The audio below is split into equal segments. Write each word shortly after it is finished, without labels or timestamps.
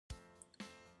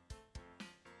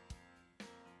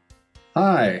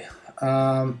Hi,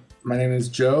 my name is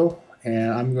Joe,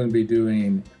 and I'm going to be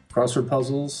doing crossword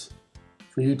puzzles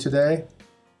for you today.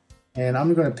 And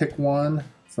I'm going to pick one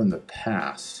from the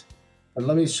past. But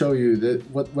let me show you that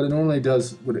what it normally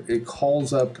does. It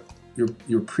calls up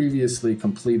your previously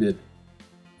completed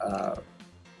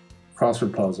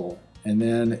crossword puzzle, and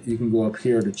then you can go up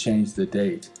here to change the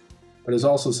date. But there's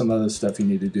also some other stuff you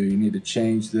need to do. You need to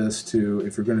change this to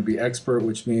if you're going to be expert,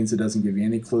 which means it doesn't give you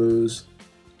any clues.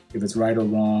 If it's right or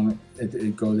wrong,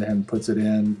 it goes ahead and puts it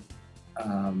in.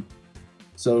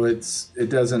 So it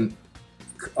doesn't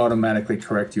automatically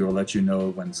correct you or let you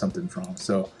know when something's wrong.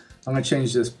 So I'm going to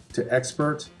change this to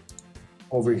expert.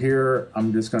 Over here,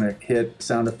 I'm just going to hit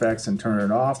sound effects and turn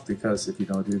it off, because if you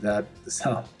don't do that,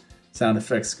 the sound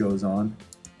effects goes on.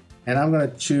 And I'm going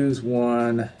to choose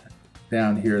one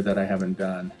down here that I haven't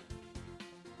done.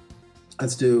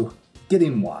 Let's do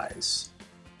getting wise.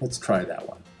 Let's try that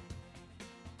one.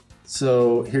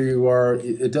 So here you are.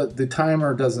 The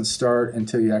timer doesn't start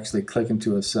until you actually click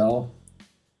into a cell.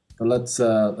 But let's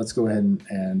go ahead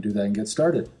and do that and get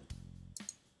started.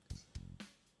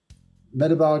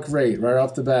 Metabolic rate right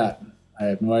off the bat. I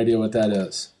have no idea what that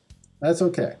is. That's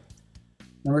okay.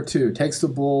 Number 2, takes the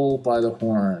bull by the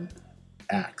horn.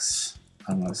 Axe.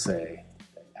 I'm going to say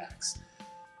axe.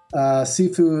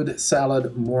 Seafood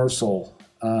salad morsel.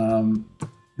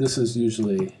 This is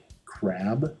usually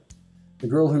crab. The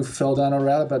girl who fell down a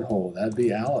rabbit hole, that'd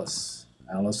be Alice.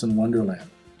 Alice in Wonderland.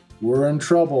 We're in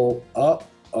trouble.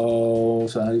 Uh-oh.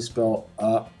 So how do you spell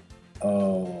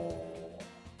uh-oh?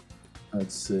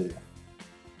 Let's see.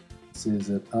 Let's see,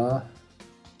 is it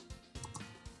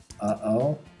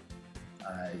uh-oh?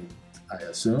 I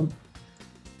assume.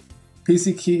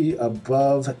 PC key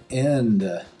above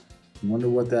end. Wonder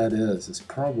what that is. It's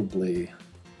probably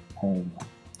home,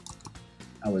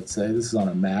 I would say. This is on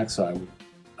a Mac, so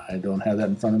I don't have that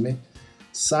in front of me.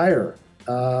 Sire.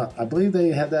 I believe they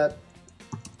had that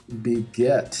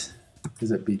beget.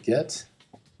 Is it beget?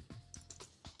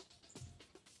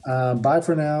 Bye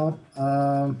for now.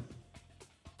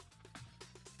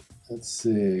 Let's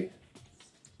see.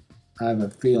 I have a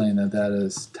feeling that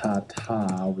is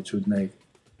ta-ta, which would make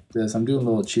this. I'm doing a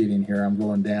little cheating here. I'm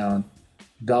going down.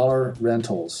 Dollar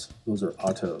rentals. Those are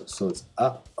autos. So it's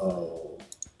uh-oh.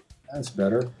 That's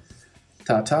better.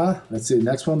 Ta-ta. Let's see.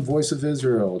 Next one, Voice of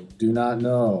Israel. Do not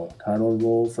know. Title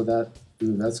role for that.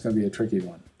 Ooh, that's going to be a tricky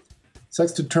one.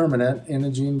 Sex determinant,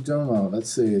 Imaging Domo.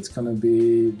 Let's see. It's going to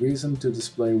be reason to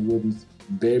display wooden.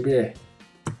 Baby.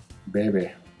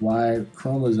 Baby. Y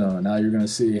chromosome. Now you're going to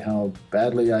see how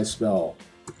badly I spell.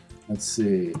 Let's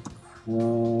see.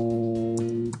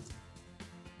 Chrome.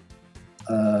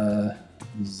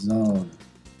 Zone.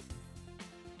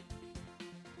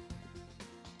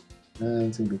 And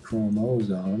it's going to be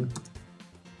chromosome.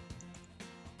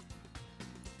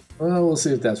 Well, we'll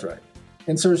see if that's right.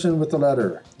 Insertion with the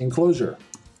letter. Enclosure.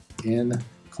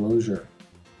 Enclosure.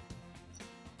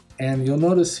 And you'll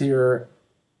notice here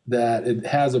that it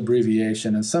has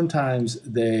abbreviation, and sometimes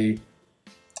they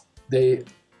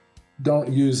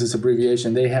don't use this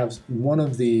abbreviation. They have one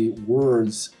of the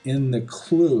words in the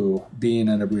clue being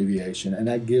an abbreviation, and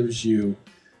that gives you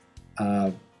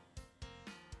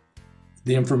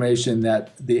the information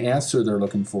that the answer they're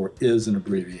looking for is an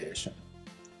abbreviation.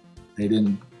 They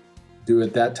didn't do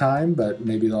it that time, but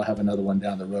maybe they'll have another one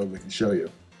down the road we can show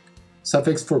you.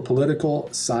 Suffix for political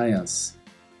science.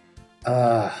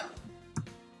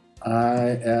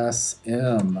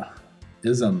 ISM.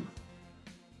 Ism.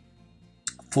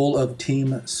 Full of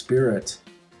team spirit.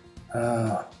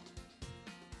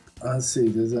 Let's see,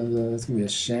 that's going to be a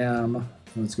sham.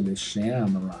 Oh, it's going to be a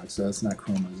sham rock, so that's not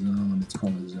chromosome, it's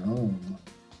chromosome.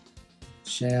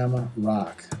 Sham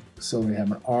rock. So we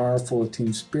have an R, full of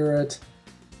team spirit.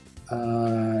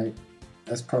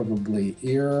 That's probably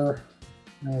ear.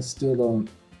 I still don't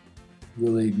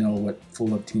really know what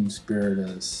full of team spirit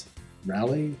is.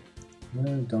 Rally?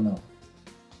 Don't know.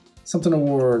 Something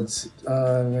awards.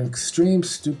 Extreme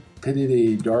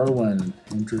stupidity. Darwin.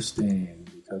 Interesting,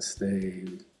 because they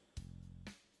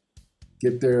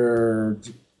get them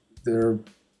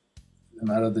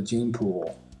out of the gene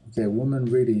pool. Okay, woman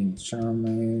reading.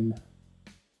 Charmaine.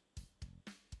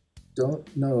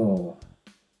 Don't know.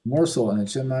 Morsel and a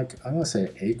chipmunk. I'm going to say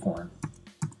acorn.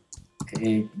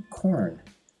 Acorn.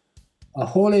 A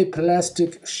holy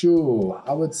plastic shoe.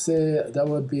 I would say that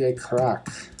would be a crack.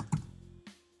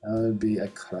 That would be a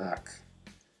crack.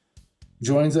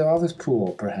 Joins the office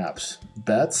pool, perhaps.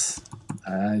 Bets?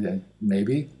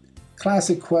 Maybe.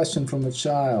 Classic question from a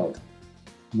child.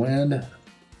 When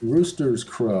roosters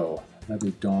crow. That'd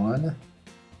be dawn.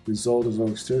 Result of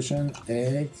exertion.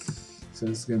 Egg. So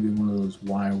this is going to be one of those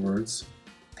Y words.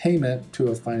 Payment to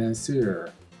a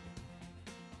financier.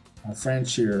 A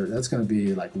franchier, that's going to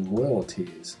be like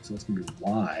royalties. So it's going to be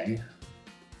Y.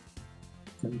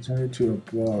 Turn it to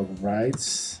above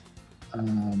rights.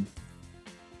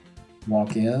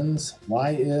 Walk-ins.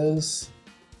 Y is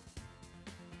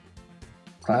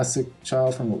classic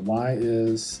child from Y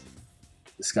is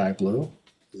the sky blue.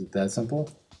 Is it that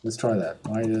simple? Let's try that.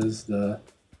 Y is the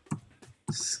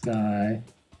sky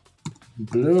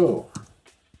blue.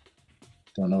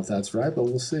 Don't know if that's right, but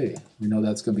we'll see. We know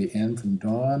that's going to be N from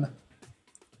Dawn.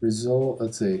 Result,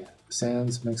 let's see,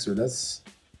 Sans mixer. That's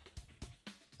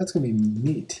going to be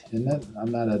meat, isn't it?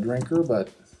 I'm not a drinker, but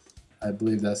I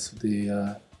believe that's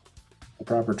the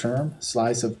proper term.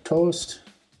 Slice of toast.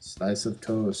 Slice of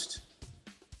toast.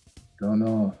 Don't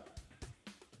know.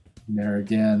 And there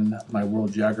again, my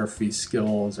world geography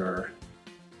skills are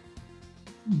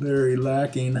very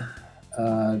lacking.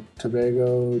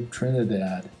 Tobago,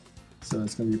 Trinidad. So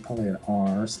it's going to be probably an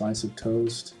R. Slice of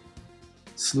toast.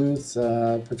 Sleuth,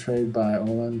 portrayed by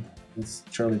Olin. It's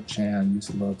Charlie Chan.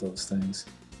 Used to love those things.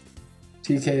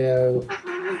 TKO.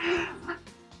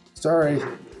 Sorry.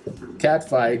 Cat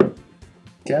fight.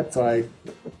 Cat fight.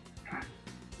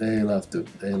 They left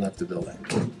the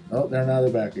building. Oh, they're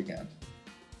back again.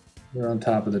 They're on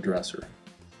top of the dresser.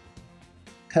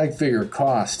 Tag figure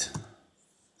cost.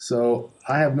 So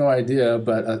I have no idea,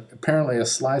 but apparently a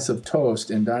slice of toast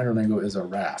in diner lingo is a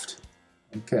raft.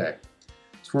 Okay.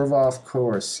 Swerve off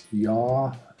course.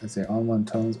 Yaw. That's a on one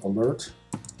tones. Alert.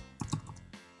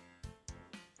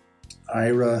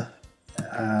 Ira.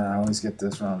 I always get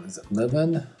this wrong. Is it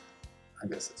livin'? I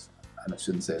guess it's. I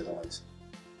shouldn't say it always.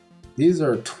 These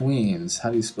are tweens. How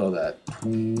do you spell that?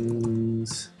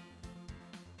 Tweens.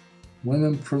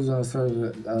 Women proves on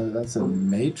the that's a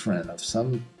matron of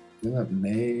some. Isn't it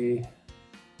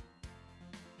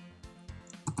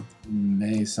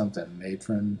May something?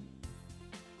 Matron.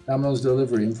 Domino's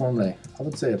delivery, informally. I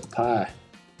would say a pie.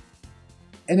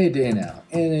 Any day now.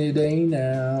 Any day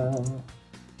now.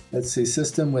 Let's see.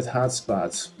 System with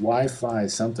hotspots. Wi-Fi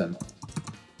something.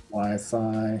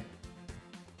 Wi-Fi.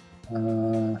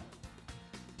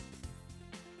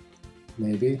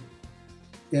 Maybe.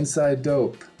 Inside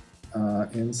dope.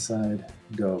 Inside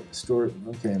dope. Store.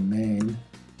 Okay, main.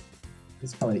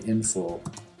 It's probably info.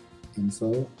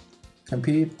 Info.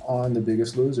 Compete on The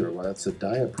Biggest Loser. Well, that's a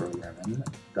diet program, isn't it?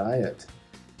 Diet.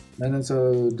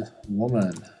 Minnesota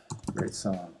Woman. Great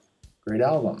song. Great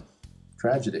album.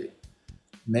 Tragedy.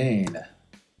 Main.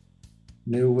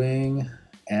 New Wing.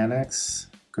 Annex.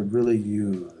 Could really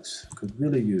use.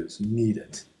 Need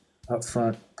it.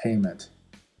 Upfront payment.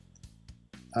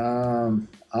 I'm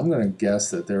gonna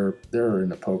guess that they're in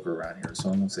the poker around here, so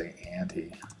I'm gonna say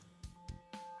ante.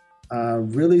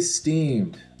 Really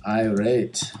steamed.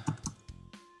 Irate.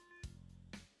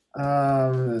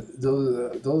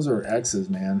 Those are X's,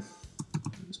 man.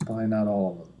 It's probably not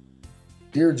all of them.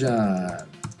 Dear John.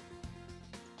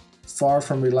 Far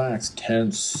from relaxed.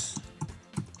 Tense.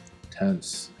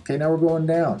 Tense. Okay, now we're going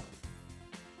down.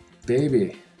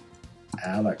 Baby.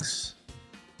 Alex.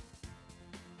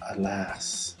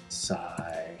 Alas.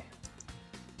 Sigh.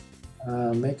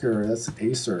 Maker. That's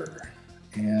Acer.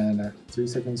 And 3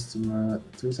 seconds to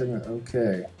 3 seconds.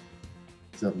 Okay.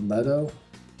 Is it Leto?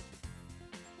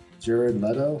 Jared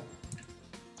Leto,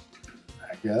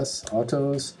 I guess.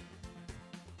 Autos.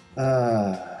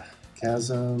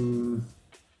 Chasm.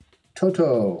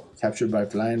 Toto, captured by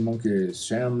flying monkeys.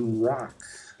 Shamrock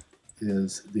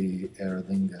is the Aer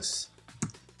Lingus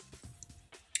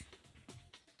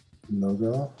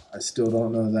logo. I still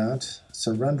don't know that.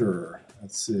 Surrenderer.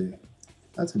 Let's see.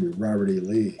 That's going to be Robert E.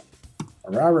 Lee.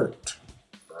 Robert.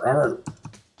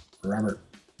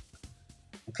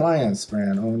 Appliance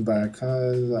brand owned by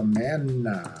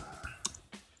Amanda.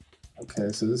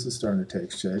 Okay, so this is starting to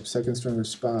take shape. Second stringer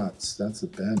spots. That's a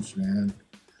bench, man.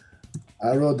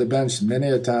 I rode the bench many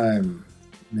a time.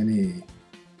 Many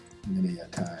a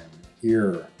time.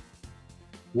 Here.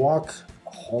 Walk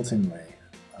haltingly.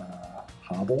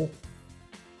 Hobble.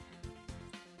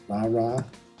 Rah-rah.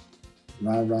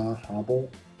 Rah-rah. Hobble.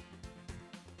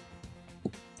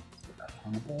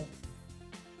 Hobble.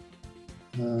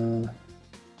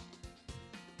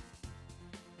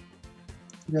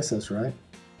 I guess that's right.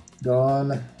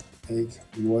 Dawn, Ake,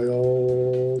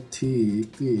 Loyalty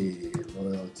Fee.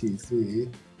 Loyalty Fee.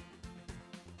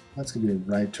 That's going to be a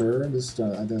writer. This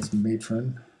that's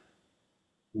matron.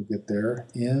 We'll get there.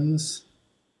 Ins,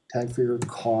 tag figure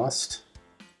cost.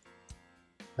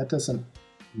 That doesn't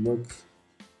look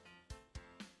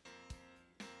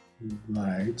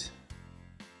right.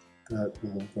 But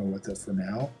we'll go with it for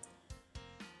now.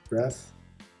 Breath.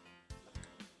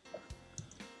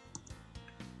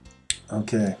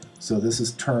 Okay, so this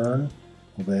is turn,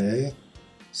 obey,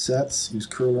 sets, use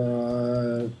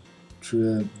curler,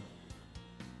 Trinidad.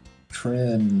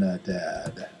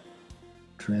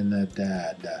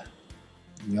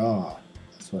 Yeah,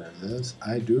 that's what it is.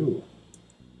 I do.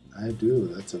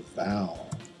 That's a vowel.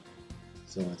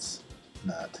 So it's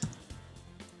not.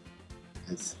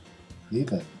 It's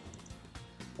even.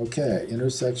 Okay,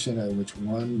 intersection at which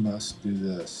one must do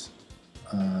this.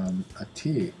 A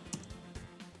T.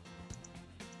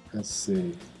 Let's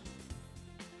see.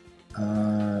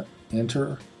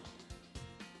 Enter.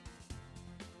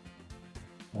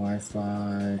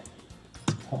 Wi-Fi.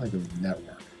 It's probably going to be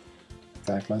network. In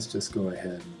fact, let's just go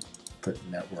ahead and put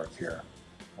network here.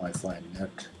 Wi-Fi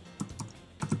network.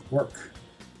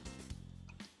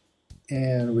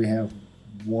 And we have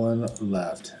one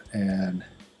left. And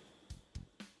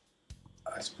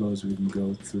I suppose we can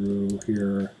go through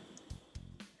here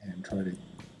and try to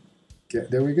get,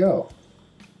 there we go.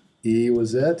 E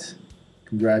was it.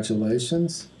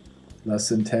 Congratulations. Less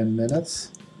than 10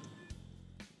 minutes.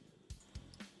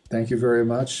 Thank you very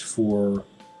much for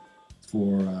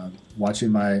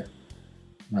watching my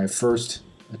first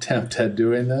attempt at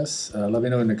doing this. Let me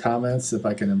know in the comments if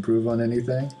I can improve on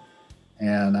anything,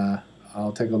 and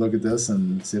I'll take a look at this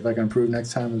and see if I can improve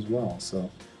next time as well.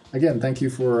 So again, thank you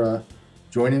for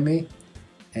joining me,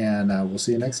 and we'll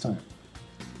see you next time.